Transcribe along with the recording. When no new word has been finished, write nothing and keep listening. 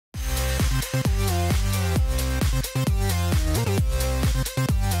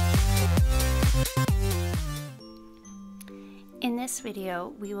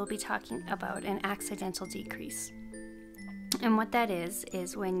video, we will be talking about an accidental decrease. And what that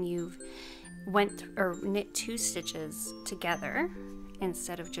is when you've knit 2 stitches together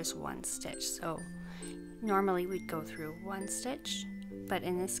instead of just 1 stitch. So normally we'd go through 1 stitch, but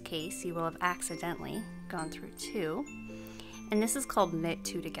in this case you will have accidentally gone through 2. And this is called knit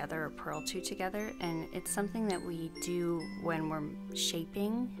 2 together or purl 2 together, and it's something that we do when we're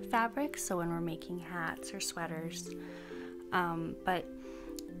shaping fabric, so when we're making hats or sweaters. But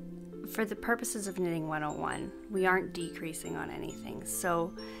for the purposes of Knitting 101, we aren't decreasing on anything,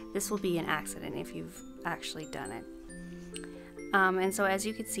 so this will be an accident if you've actually done it. And so as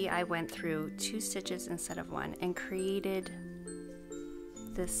you can see, I went through 2 stitches instead of 1 and created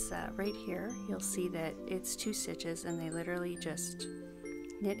this right here. You'll see that it's 2 stitches and they literally just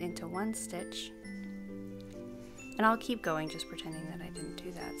knit into 1 stitch. And I'll keep going, just pretending that I didn't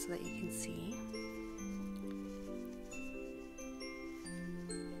do that so that you can see.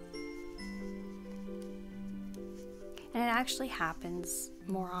 And it actually happens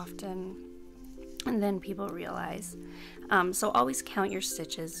more often than people realize. So always count your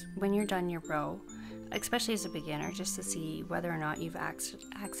stitches when you're done your row, especially as a beginner, just to see whether or not you've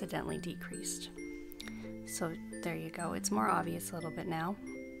accidentally decreased. So there you go. It's more obvious a little bit now.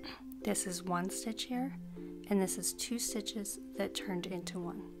 This is 1 stitch here, and this is 2 stitches that turned into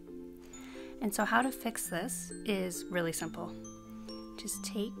 1. And so how to fix this is really simple. Just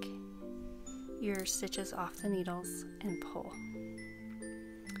take your stitches off the needles and pull.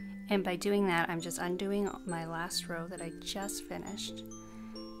 And by doing that, I'm just undoing my last row that I just finished.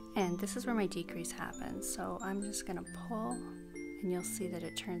 And this is where my decrease happens. So I'm just gonna pull, and you'll see that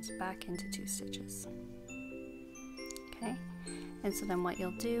it turns back into 2 stitches. Okay, and so then what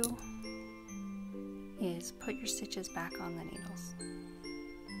you'll do is put your stitches back on the needles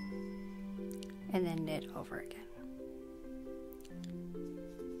and then knit over again.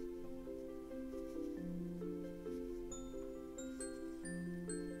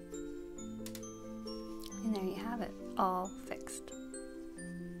 And there you have it, all fixed.